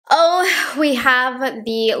we have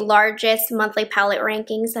the largest monthly palette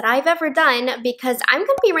rankings that I've ever done, because I'm going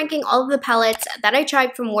to be ranking all of the palettes that I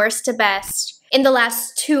tried from worst to best in the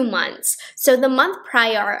last 2 months. So the month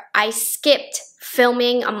prior, I skipped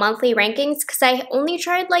filming a monthly rankings because I only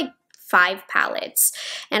tried like 5 palettes,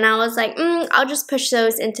 and I was like, I'll just push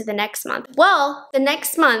those into the next month. Well, the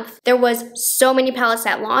next month there was so many palettes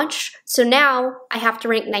at launch, so now I have to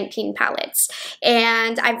rank 19 palettes,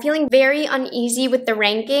 and I'm feeling very uneasy with the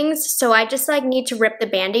rankings, so I just like need to rip the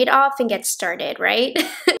band-aid off and get started, right?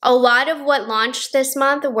 A lot of what launched this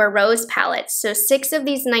month were rose palettes, so 6 of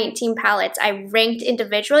these 19 palettes I ranked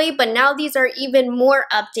individually, but now these are even more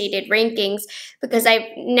updated rankings because I've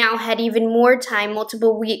now had even more time,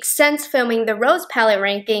 multiple weeks since filming the rose palette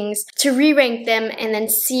rankings, to re-rank them and then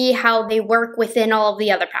see how they work within all of the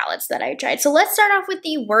other palettes that I tried. So let's start off with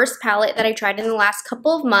the worst palette that I tried in the last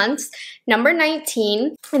couple of months, number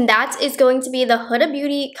 19, and that is going to be the Huda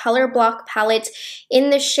Beauty Color Block palette in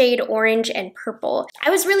the shade orange and purple. I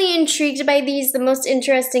was really intrigued by these. The most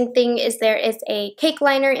interesting thing is there is a cake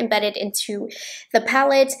liner embedded into the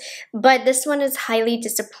palette, but this one is highly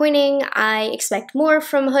disappointing. I expect more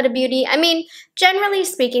from Huda Beauty. I mean, generally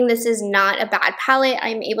speaking, this is not a bad palette.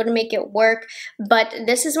 I'm able to make it work, but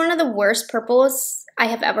this is one of the worst purples I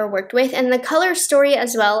have ever worked with, and the color story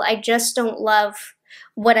as well, I just don't love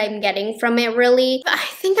what I'm getting from it, really. I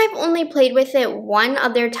think I've only played with it one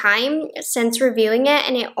other time since reviewing it,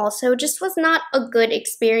 and it also just was not a good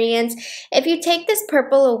experience. If you take this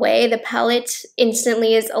purple away, the palette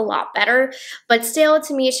instantly is a lot better, but still,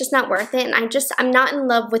 to me, it's just not worth it, and I'm not in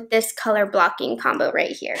love with this color blocking combo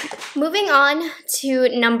right here. Moving on to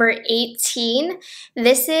number 18,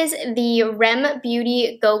 this is the Rephr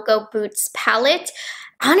Beauty Go Go Boots palette.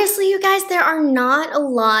 Honestly, you guys, there are not a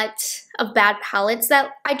lot of bad palettes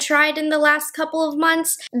that I tried in the last couple of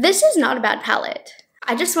months. This is not a bad palette.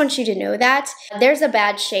 I just want you to know that. There's a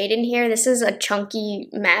bad shade in here. This is a chunky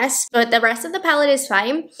mess, but the rest of the palette is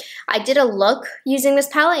fine. I did a look using this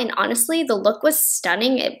palette, and honestly, the look was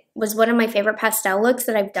stunning. It was one of my favorite pastel looks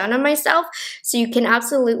that I've done on myself, so you can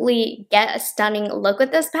absolutely get a stunning look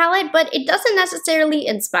with this palette, but it doesn't necessarily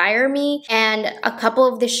inspire me, and a couple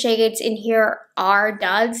of the shades in here are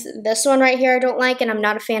duds. This one right here I don't like, and I'm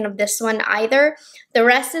not a fan of this one either. The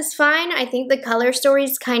rest is fine. I think the color story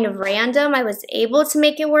is kind of random. I was able to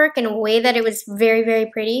make it work in a way that it was very, very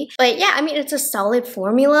pretty. But yeah, I mean, it's a solid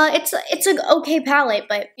formula. It's an okay palette,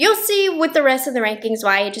 but you'll see with the rest of the rankings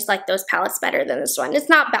why I just like those palettes better than this one. It's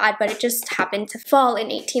not bad, but it just happened to fall in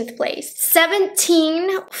 18th place. 17,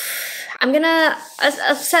 I'm gonna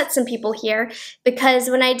upset some people here because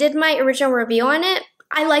when I did my original review on it,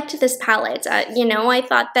 I liked this palette. You know, I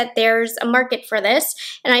thought that there's a market for this,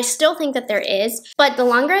 and I still think that there is, but the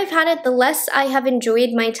longer I've had it, the less I have enjoyed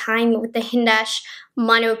my time with the Hindash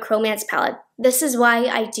Monochromance palette. This is why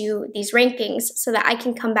I do these rankings, so that I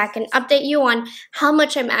can come back and update you on how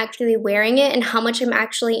much I'm actually wearing it and how much I'm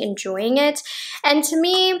actually enjoying it. And to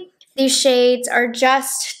me, these shades are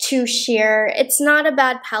just too sheer. It's not a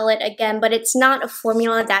bad palette again, but it's not a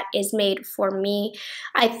formula that is made for me.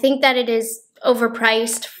 I think that it is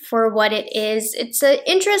overpriced for what it is. It's an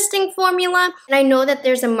interesting formula, and I know that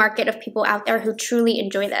there's a market of people out there who truly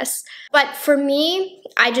enjoy this. But for me,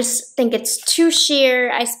 I just think it's too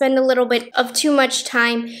sheer. I spend a little bit of too much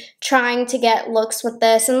time trying to get looks with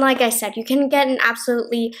this, and like I said, you can get an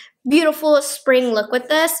absolutely beautiful spring look with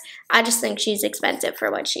this. I just think she's expensive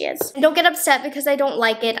for what she is. And don't get upset because I don't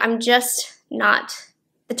like it. I'm just not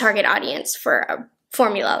the target audience for a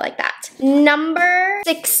formula like that. Number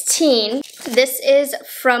 16, this is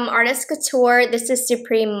from Artist Couture. This is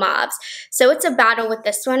Supreme Mauves. So it's a battle with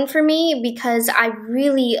this one for me because I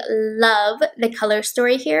really love the color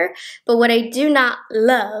story here, but what I do not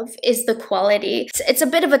love is the quality. It's a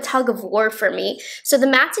bit of a tug of war for me. So the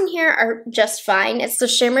mattes in here are just fine. It's the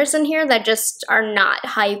shimmers in here that just are not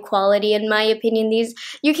high quality in my opinion. These,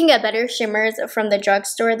 you can get better shimmers from the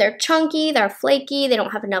drugstore. They're chunky, they're flaky, they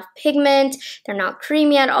don't have enough pigment, they're not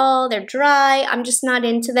creamy at all, they're dry. I'm just not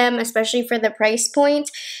into them, especially for the price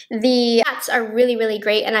point. The mattes are really, really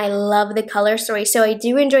great, and I love the color story, so I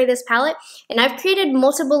do enjoy this palette, and I've created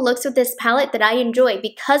multiple looks with this palette that I enjoy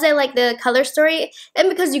because I like the color story and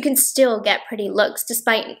because you can still get pretty looks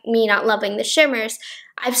despite me not loving the shimmers.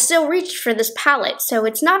 I've still reached for this palette, so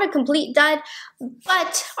it's not a complete dud,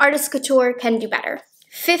 but Artist Couture can do better.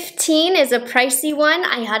 15 is a pricey one.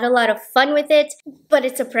 I had a lot of fun with it, but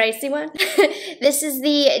it's a pricey one. This is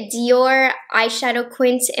the Dior eyeshadow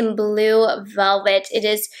quint in Blue Velvet. It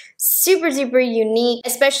is super unique,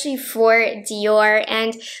 especially for Dior.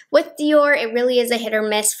 And with Dior, it really is a hit or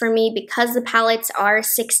miss for me because the palettes are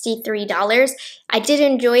 $63. I did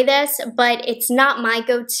enjoy this, but it's not my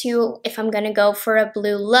go-to if I'm gonna go for a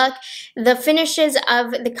blue look. The finishes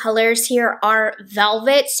of the colors here are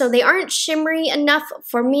velvet, so they aren't shimmery enough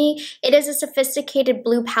for me. It is a sophisticated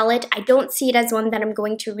blue palette. I don't see it as one that I'm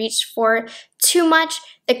going to reach for too much.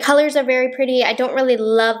 The colors are very pretty. I don't really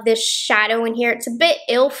love this shadow in here. It's a bit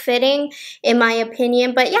ill-fitting in my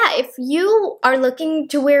opinion, but yeah, if you are looking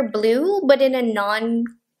to wear blue, but in a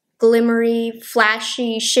non-glimmery,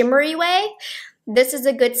 flashy, shimmery way, this is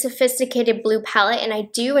a good sophisticated blue palette, and I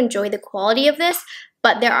do enjoy the quality of this,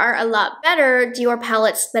 but there are a lot better Dior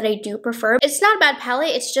palettes that I do prefer. It's not a bad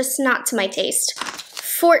palette, it's just not to my taste.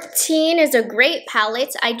 14 is a great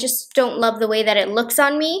palette. I just don't love the way that it looks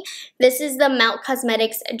on me. This is the Melt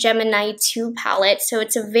Cosmetics Gemini 2 palette. So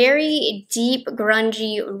it's a very deep,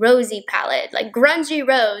 grungy, rosy palette. Like grungy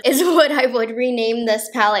rose is what I would rename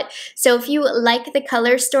this palette. So if you like the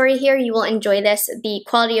color story here, you will enjoy this. The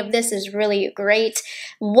quality of this is really great.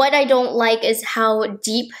 What I don't like is how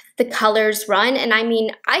deep the colors run, and I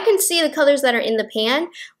mean, I can see the colors that are in the pan.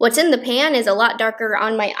 What's in the pan is a lot darker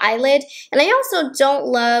on my eyelid, and I also don't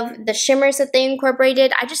love the shimmers that they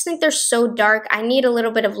incorporated. I just think they're so dark. I need a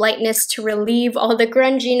little bit of lightness to relieve all the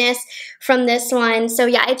grunginess from this one. So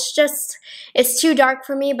yeah, it's too dark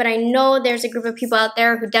for me, but I know there's a group of people out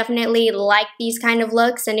there who definitely like these kind of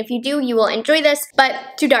looks, and if you do, you will enjoy this, but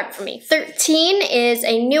too dark for me. 13 is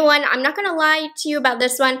a new one. I'm not gonna lie to you about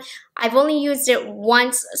this one. I've only used it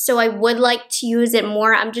once, so I would like to use it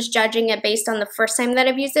more. I'm just judging it based on the first time that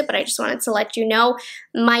I've used it, but I just wanted to let you know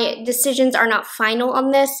my decisions are not final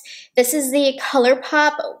on this. This is the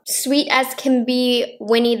ColourPop Sweet as Can Be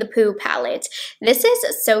Winnie the Pooh palette. This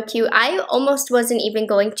is so cute. I almost wasn't even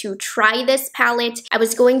going to try this palette. I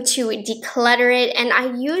was going to declutter it, and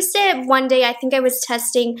I used it one day. I think I was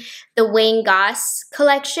testing the Wayne Goss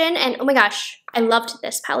collection, and oh my gosh, I loved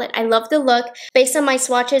this palette. I love the look. Based on my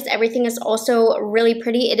swatches, everything is also really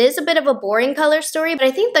pretty. It is a bit of a boring color story, but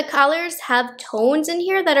I think the colors have tones in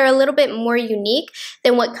here that are a little bit more unique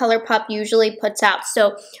than what ColourPop usually puts out.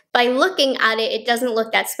 So by looking at it, it doesn't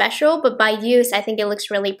look that special, but by use, I think it looks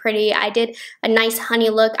really pretty. I did a nice honey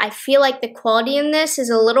look. I feel like the quality in this is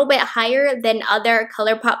a little bit higher than other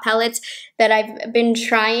ColourPop palettes that I've been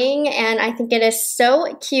trying, and I think it is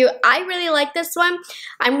so cute. I really like this one.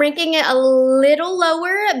 I'm ranking it a little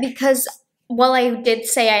lower because while I did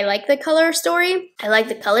say I like the color story, I like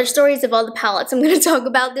the color stories of all the palettes. I'm going to talk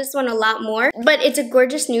about this one a lot more, but it's a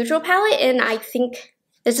gorgeous neutral palette, and I think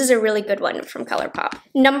this is a really good one from ColourPop.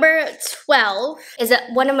 Number 12 is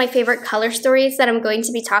one of my favorite color stories that I'm going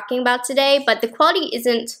to be talking about today, but the quality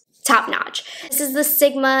isn't top notch. This is the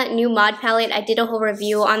Sigma New Mod palette. I did a whole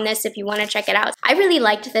review on this if you want to check it out. I really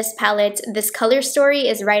liked this palette. This color story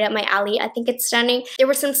is right up my alley. I think it's stunning. There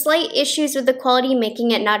were some slight issues with the quality,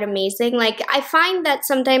 making it not amazing. Like, I find that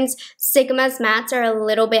sometimes Sigma's mattes are a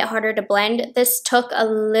little bit harder to blend. This took a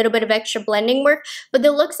little bit of extra blending work, but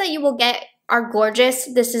the looks that you will get are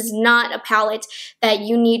gorgeous. This is not a palette that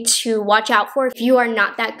you need to watch out for if you are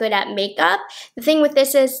not that good at makeup. The thing with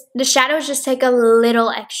this is the shadows just take a little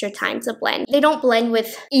extra time to blend. They don't blend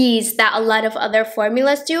with ease that a lot of other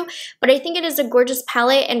formulas do, but I think it is a gorgeous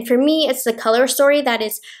palette, and for me, it's the color story that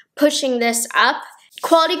is pushing this up.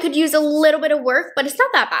 Quality could use a little bit of work, but it's not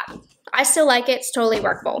that bad. I still like it. It's totally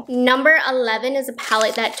workable. Number 11 is a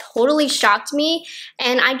palette that totally shocked me,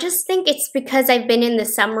 and I just think it's because I've been in the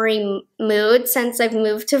summery mood since I've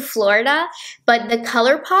moved to Florida, but the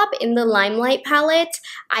ColourPop in the Limelight palette,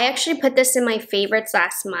 I actually put this in my favorites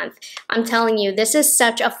last month. I'm telling you, this is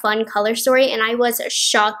such a fun color story, and I was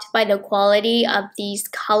shocked by the quality of these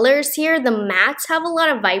colors here. The mattes have a lot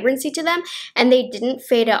of vibrancy to them, and they didn't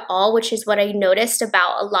fade at all, which is what I noticed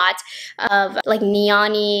about a lot of like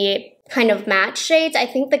neon-y kind of matte shades. I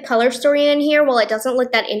think the color story in here, while it doesn't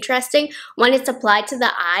look that interesting, when it's applied to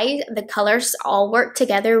the eye, the colors all work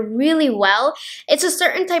together really well. It's a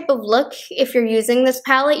certain type of look if you're using this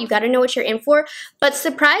palette. You gotta know what you're in for. But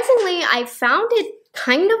surprisingly, I found it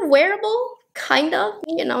kind of wearable. Kind of,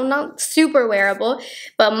 you know, not super wearable,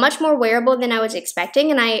 but much more wearable than I was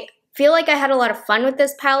expecting. And I feel like I had a lot of fun with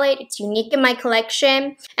this palette. It's unique in my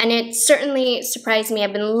collection, and it certainly surprised me.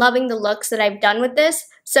 I've been loving the looks that I've done with this.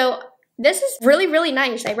 So This is really, really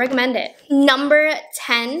nice. I recommend it. Number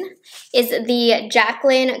 10 is the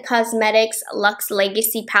Jaclyn Cosmetics Luxe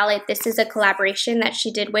Legacy palette. This is a collaboration that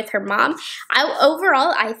she did with her mom.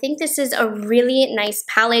 Overall, I think this is a really nice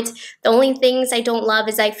palette. The only things I don't love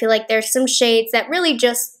is I feel like there's some shades that really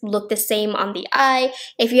just look the same on the eye.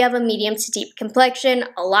 If you have a medium to deep complexion,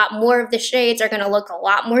 a lot more of the shades are going to look a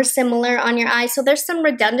lot more similar on your eye. So there's some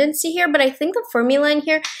redundancy here, but I think the formula in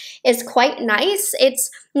here is quite nice.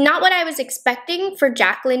 It's not what I was expecting for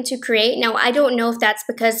Jaclyn to create. Now, I don't know if that's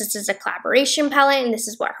because this is a collaboration palette and this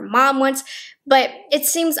is what her mom wants, but it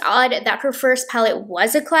seems odd that her first palette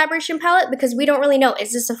was a collaboration palette because we don't really know.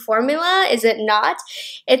 Is this a formula? Is it not?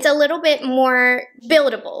 It's a little bit more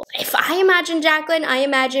buildable. If I imagine Jaclyn, I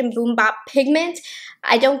imagine Boom Bop Pigment.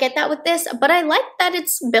 I don't get that with this, but I like that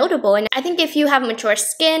it's buildable. And I think if you have mature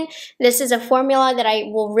skin, this is a formula that I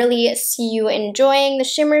will really see you enjoying. The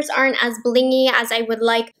shimmers aren't as blingy as I would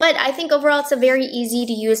like, but I think overall it's a very easy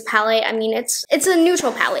to use palette. I mean, it's a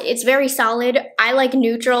neutral palette. It's very solid. I like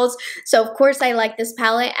neutrals, so of course I like this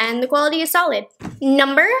palette, and the quality is solid.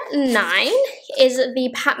 Number 9 is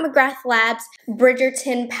the Pat McGrath Labs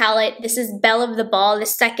Bridgerton palette. This is Belle of the Ball, the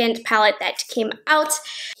second palette that came out.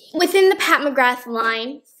 Within the Pat McGrath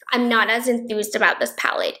line, I'm not as enthused about this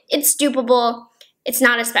palette. It's dupable. It's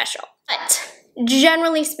not as special. But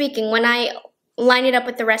generally speaking, when I line it up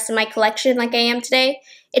with the rest of my collection like I am today,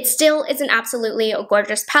 it still is an absolutely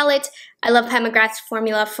gorgeous palette. I love Pat McGrath's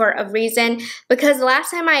formula for a reason, because the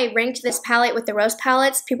last time I ranked this palette with the rose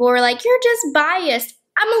palettes, people were like, you're just biased.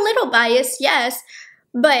 I'm a little biased, yes,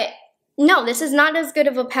 but no, this is not as good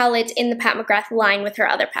of a palette in the Pat McGrath line with her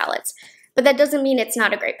other palettes. But that doesn't mean it's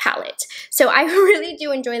not a great palette. So I really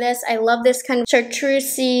do enjoy this. I love this kind of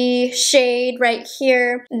chartreusey shade right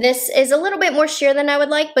here. This is a little bit more sheer than I would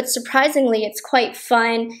like, but surprisingly, it's quite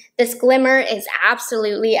fun. This glimmer is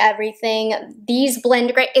absolutely everything. These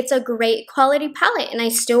blend great. It's a great quality palette, and I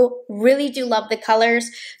still really do love the colors.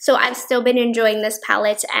 So I've still been enjoying this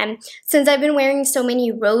palette, and since I've been wearing so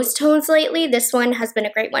many rose tones lately, this one has been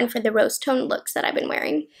a great one for the rose tone looks that I've been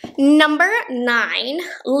wearing. Number 9,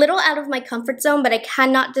 little out of my comfort zone, but I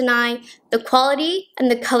cannot deny the quality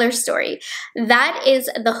and the color story. That is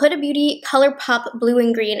the Huda Beauty Color Pop Blue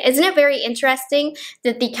and Green. Isn't it very interesting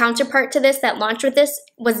that the counterpart to this that launched with this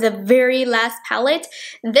was the very last palette?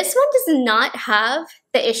 This one does not have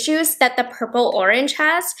the issues that the purple orange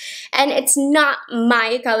has, and it's not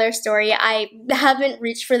my color story. I haven't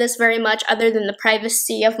reached for this very much other than the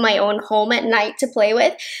privacy of my own home at night to play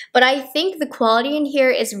with, but I think the quality in here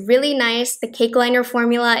is really nice. The cake liner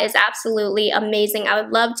formula is absolutely amazing. I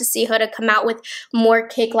would love to see Huda come out with more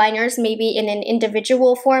cake liners, maybe in an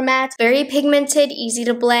individual format. Very pigmented, easy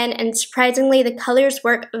to blend, and surprisingly the colors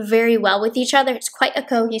work very well with each other. It's quite a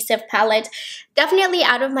cohesive palette. Definitely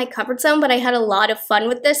out of my comfort zone, but I had a lot of fun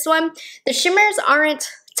with this one. The shimmers aren't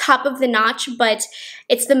top of the notch, but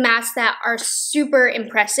it's the mattes that are super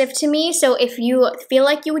impressive to me. So if you feel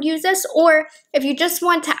like you would use this, or if you just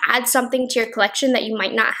want to add something to your collection that you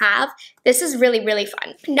might not have, this is really, really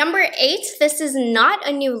fun. Number 8, this is not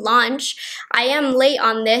a new launch. I am late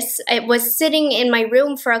on this. It was sitting in my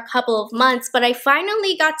room for a couple of months, but I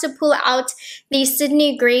finally got to pull out the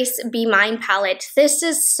Sydney Grace Be Mine palette. This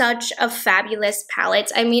is such a fabulous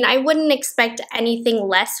palette. I mean, I wouldn't expect anything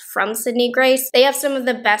less from Sydney Grace. They have some of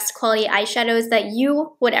the best quality eyeshadows that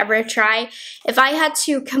you would ever try. If I had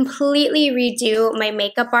to completely redo my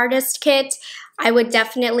makeup artist kit, I would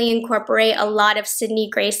definitely incorporate a lot of Sydney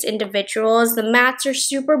Grace individuals. The mattes are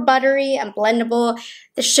super buttery and blendable.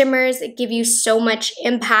 The shimmers give you so much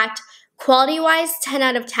impact. Quality-wise, 10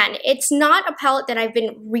 out of 10. It's not a palette that I've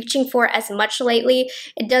been reaching for as much lately.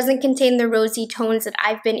 It doesn't contain the rosy tones that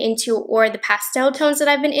I've been into or the pastel tones that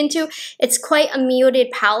I've been into. It's quite a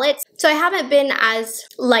muted palette, so I haven't been as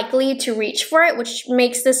likely to reach for it, which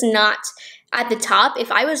makes this not at the top.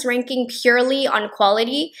 If I was ranking purely on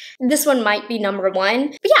quality, this one might be number 1.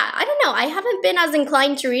 But yeah, I don't know. I haven't been as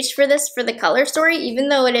inclined to reach for this for the color story, even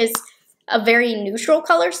though it is a very neutral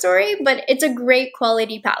color story, but it's a great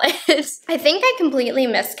quality palette. I think I completely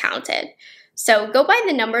miscounted. So go by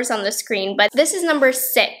the numbers on the screen, but this is number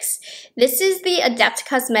 6. This is the Adept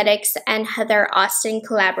Cosmetics and Heather Austin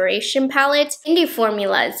collaboration palette. Indie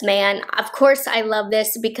formulas, man. Of course I love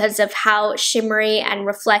this because of how shimmery and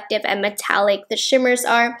reflective and metallic the shimmers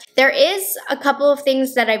are. There is a couple of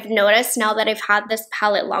things that I've noticed now that I've had this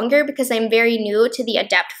palette longer because I'm very new to the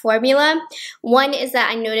Adept formula. One is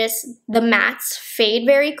that I notice the mattes fade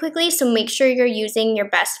very quickly, so make sure you're using your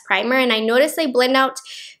best primer, and I notice they blend out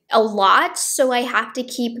a lot, so I have to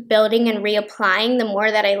keep building and reapplying the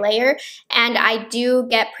more that I layer, and I do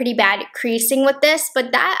get pretty bad creasing with this,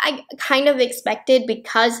 but that I kind of expected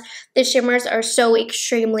because the shimmers are so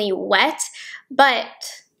extremely wet. But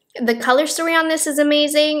the color story on this is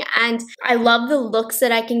amazing, and I love the looks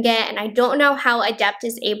that I can get, and I don't know how Adept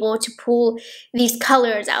is able to pull these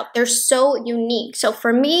colors out. They're so unique. So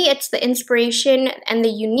for me, it's the inspiration and the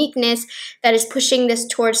uniqueness that is pushing this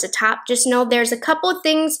towards the top. Just know there's a couple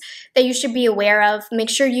things that you should be aware of. Make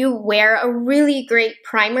sure you wear a really great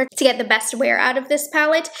primer to get the best wear out of this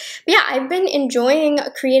palette. But yeah, I've been enjoying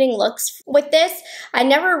creating looks with this. I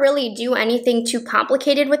never really do anything too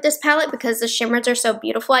complicated with this palette because the shimmers are so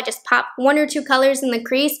beautiful. I just pop 1 or 2 colors in the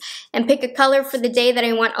crease and pick a color for the day that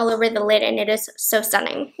I want all over the lid, and it is so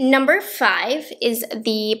stunning. Number 5 is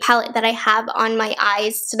the palette that I have on my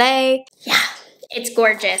eyes today. Yeah, it's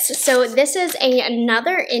gorgeous. So this is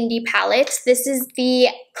another indie palette. This is the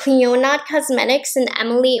Clionadh Cosmetics and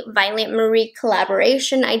Emily Violet Marie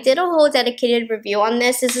collaboration. I did a whole dedicated review on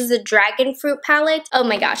this. This is a dragon fruit palette. Oh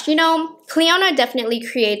my gosh, you know, Clionadh definitely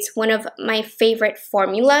creates one of my favorite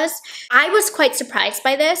formulas. I was quite surprised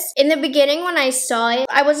by this. In the beginning when I saw it,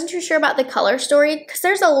 I wasn't too sure about the color story because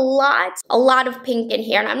there's a lot of pink in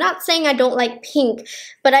here. And I'm not saying I don't like pink,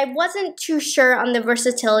 but I wasn't too sure on the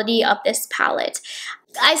versatility of this palette.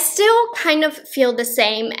 I still kind of feel the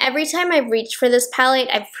same. Every time I've reached for this palette,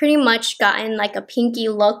 I've pretty much gotten like a pinky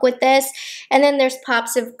look with this. And then there's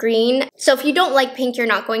pops of green. So if you don't like pink, you're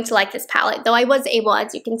not going to like this palette. Though I was able,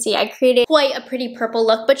 as you can see, I created quite a pretty purple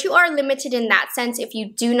look. But you are limited in that sense if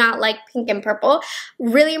you do not like pink and purple.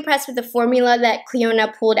 Really impressed with the formula that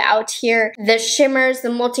Clionadh pulled out here. The shimmers,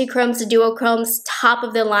 the multi-chromes, the duochromes, top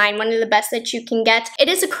of the line. One of the best that you can get. It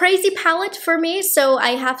is a crazy palette for me. So I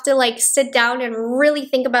have to like sit down and really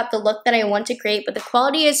think about the look that I want to create, but the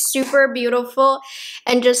quality is super beautiful.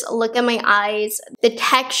 And just look at my eyes. The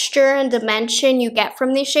texture and dimension you get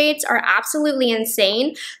from these shades are absolutely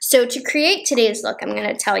insane. So to create today's look, I'm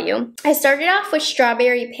gonna tell you, I started off with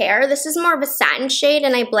Strawberry Pear. This is more of a satin shade,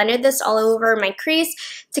 and I blended this all over my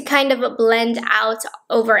crease to kind of blend out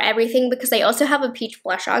over everything because I also have a peach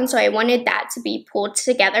blush on, so I wanted that to be pulled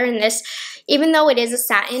together. And this, even though it is a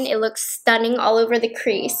satin, it looks stunning all over the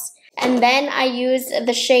crease. And then I used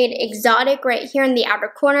the shade Exotic right here in the outer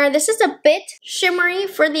corner. This is a bit shimmery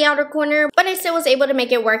for the outer corner, but I still was able to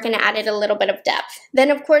make it work and added a little bit of depth. Then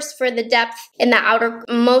of course for the depth in the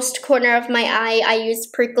outermost corner of my eye, I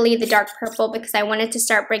used Prickly, the dark purple, because I wanted to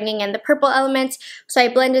start bringing in the purple elements. So I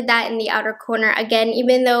blended that in the outer corner. Again,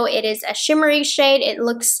 even though it is a shimmery shade, it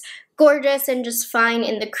looks gorgeous and just fine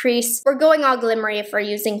in the crease. We're going all glimmery if we're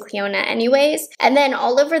using Clionadh anyways. And then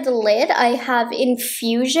all over the lid, I have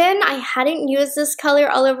Infusion. I hadn't used this color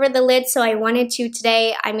all over the lid, so I wanted to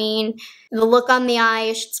today. I mean, the look on the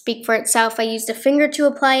eye should speak for itself. I used a finger to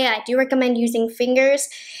apply it. I do recommend using fingers.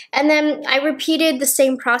 And then I repeated the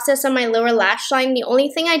same process on my lower lash line. The only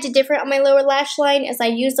thing I did different on my lower lash line is I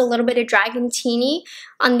used a little bit of Dragon Teeny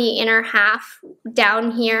on the inner half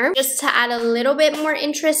down here just to add a little bit more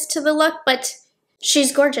interest to the look, but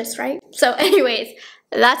she's gorgeous, right? So anyways,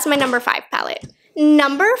 that's my number 5 palette.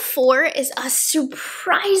 Number 4 is a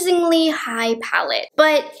surprisingly high palette,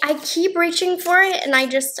 but I keep reaching for it and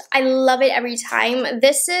I love it every time.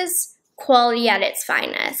 This is quality at its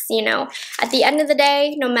finest, you know. At the end of the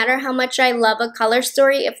day, no matter how much I love a color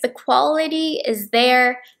story, if the quality is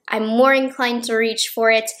there, I'm more inclined to reach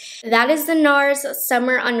for it. That is the NARS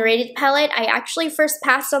Summer Unrated palette. I actually first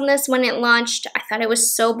passed on this when it launched. I thought it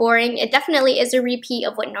was so boring. It definitely is a repeat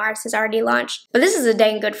of what NARS has already launched. But this is a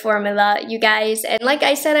dang good formula, you guys. And like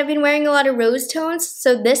I said, I've been wearing a lot of rose tones,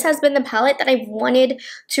 so this has been the palette that I've wanted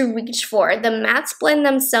to reach for. The mattes blend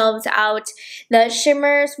themselves out. The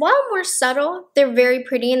shimmers, while more subtle, they're very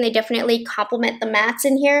pretty and they definitely complement the mattes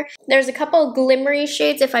in here. There's a couple of glimmery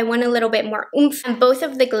shades if I want a little bit more oomph. And both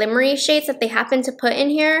of the glimmery shades that they happen to put in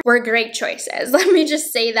here were great choices. Let me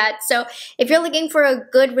just say that. So if you're looking for a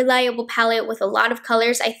good, reliable palette with a lot of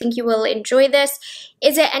colors, I think you will enjoy this.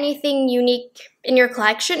 Is it anything unique in your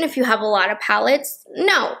collection if you have a lot of palettes?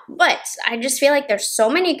 No, but I just feel like there's so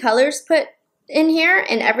many colors put in here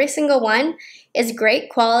and every single one is great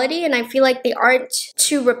quality, and I feel like they aren't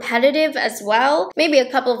too repetitive as well. Maybe a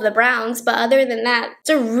couple of the browns, but other than that, it's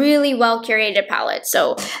a really well curated palette.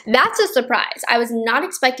 So that's a surprise. I was not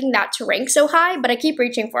expecting that to rank so high, but I keep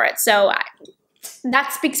reaching for it. So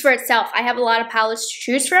that speaks for itself. I have a lot of palettes to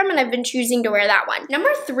choose from, and I've been choosing to wear that one.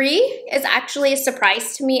 Number 3 is actually a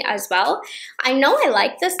surprise to me as well. I know I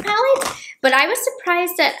like this palette, but I was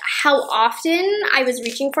surprised at how often I was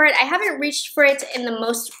reaching for it. I haven't reached for it in the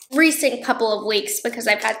most recent couple of weeks because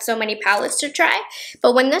I've had so many palettes to try.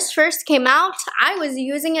 But when this first came out, I was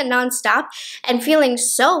using it nonstop and feeling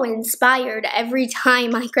so inspired every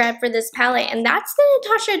time I grabbed for this palette. And that's the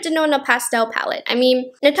Natasha Denona Pastel palette. I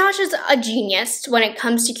mean, Natasha's a genius when it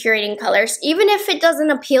comes to curating colors. Even if it doesn't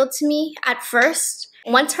appeal to me at first,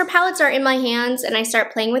 once her palettes are in my hands and I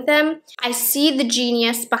start playing with them, I see the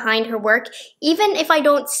genius behind her work. Even if I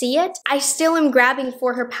don't see it, I still am grabbing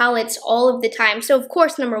for her palettes all of the time. So of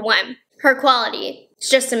course, number 1, her quality. It's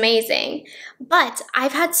just amazing. But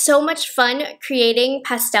I've had so much fun creating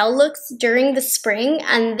pastel looks during the spring,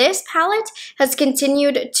 and this palette has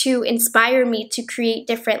continued to inspire me to create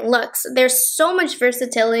different looks. There's so much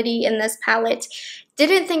versatility in this palette.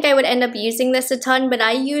 Didn't think I would end up using this a ton, but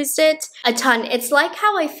I used it a ton. It's like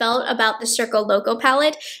how I felt about the Circle Loco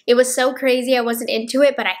palette. It was so crazy I wasn't into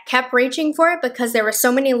it, but I kept reaching for it because there were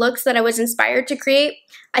so many looks that I was inspired to create.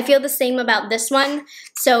 I feel the same about this one.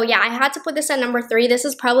 So yeah, I had to put this at number 3. This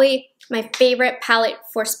is probably my favorite palette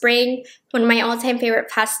for spring, one of my all-time favorite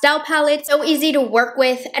pastel palettes. So easy to work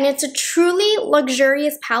with, and it's a truly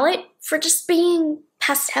luxurious palette for just being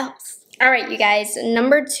pastels. Alright, you guys,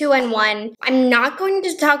 number 2 and 1. I'm not going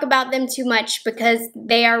to talk about them too much because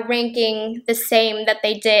they are ranking the same that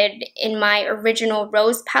they did in my original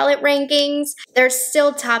Rose palette rankings. They're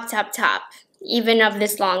still top, even of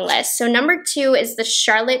this long list. So number 2 is the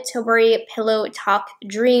Charlotte Tilbury Pillow Talk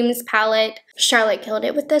Dreams palette. Charlotte killed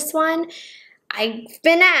it with this one. I've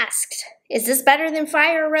been asked, is this better than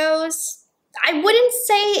Fire Rose? I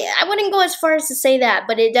wouldn't go as far as to say that,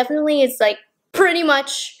 but it definitely is like pretty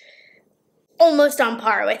much almost on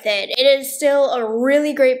par with it. It is still a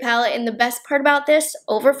really great palette, and the best part about this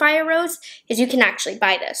over Fire Rose is you can actually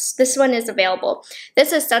buy this. This one is available.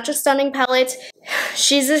 This is such a stunning palette.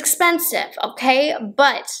 She's expensive, okay?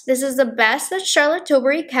 But this is the best that Charlotte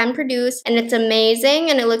Tilbury can produce, and it's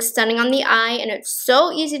amazing, and it looks stunning on the eye, and it's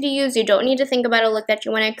so easy to use. You don't need to think about a look that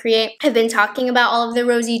you want to create. I've been talking about all of the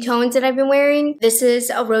rosy tones that I've been wearing. This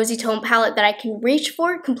is a rosy tone palette that I can reach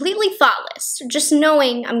for completely thoughtless, just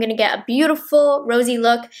knowing I'm gonna get a beautiful rosy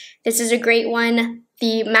look. This is a great one.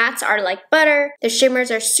 The mattes are like butter. The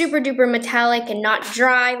shimmers are super duper metallic and not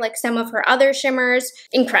dry like some of her other shimmers.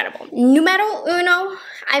 Incredible. Numero uno.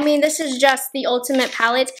 I mean, this is just the ultimate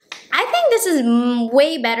palette. I think this is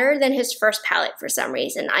way better than his first palette for some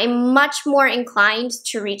reason. I'm much more inclined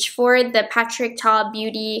to reach for the Patrick Ta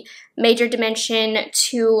Beauty Major Dimension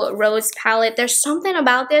 2 Rose palette. There's something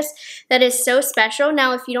about this that is so special.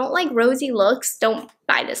 Now, if you don't like rosy looks, don't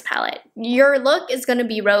buy this palette. Your look is going to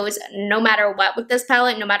be rose no matter what with this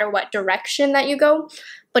palette, no matter what direction that you go.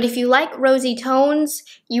 But if you like rosy tones,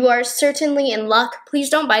 you are certainly in luck. Please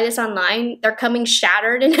don't buy this online. They're coming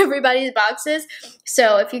shattered in everybody's boxes.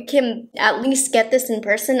 So if you can at least get this in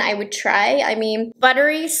person, I would try. I mean,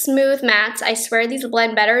 buttery, smooth mattes. I swear these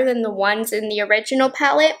blend better than the ones in the original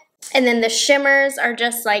palette. And then the shimmers are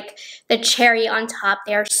just like the cherry on top.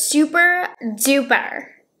 They are super duper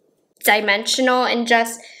dimensional and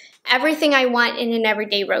just everything I want in an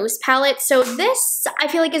everyday rose palette. So this, I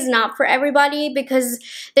feel like, is not for everybody because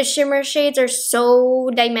the shimmer shades are so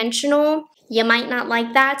dimensional. You might not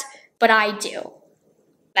like that, but I do.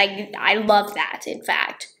 Like, I love that, in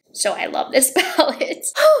fact. So I love this palette.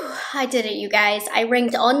 Whew, I did it, you guys. I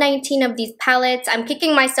ranked all 19 of these palettes. I'm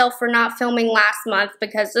kicking myself for not filming last month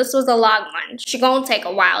because this was a long one. She gonna take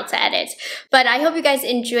a while to edit. But I hope you guys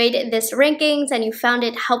enjoyed this rankings and you found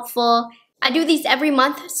it helpful. I do these every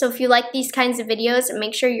month, so if you like these kinds of videos,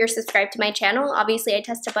 make sure you're subscribed to my channel. Obviously, I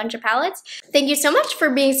test a bunch of palettes. Thank you so much for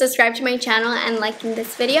being subscribed to my channel and liking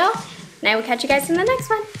this video. And I will catch you guys in the next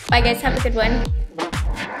one. Bye guys, have a good one.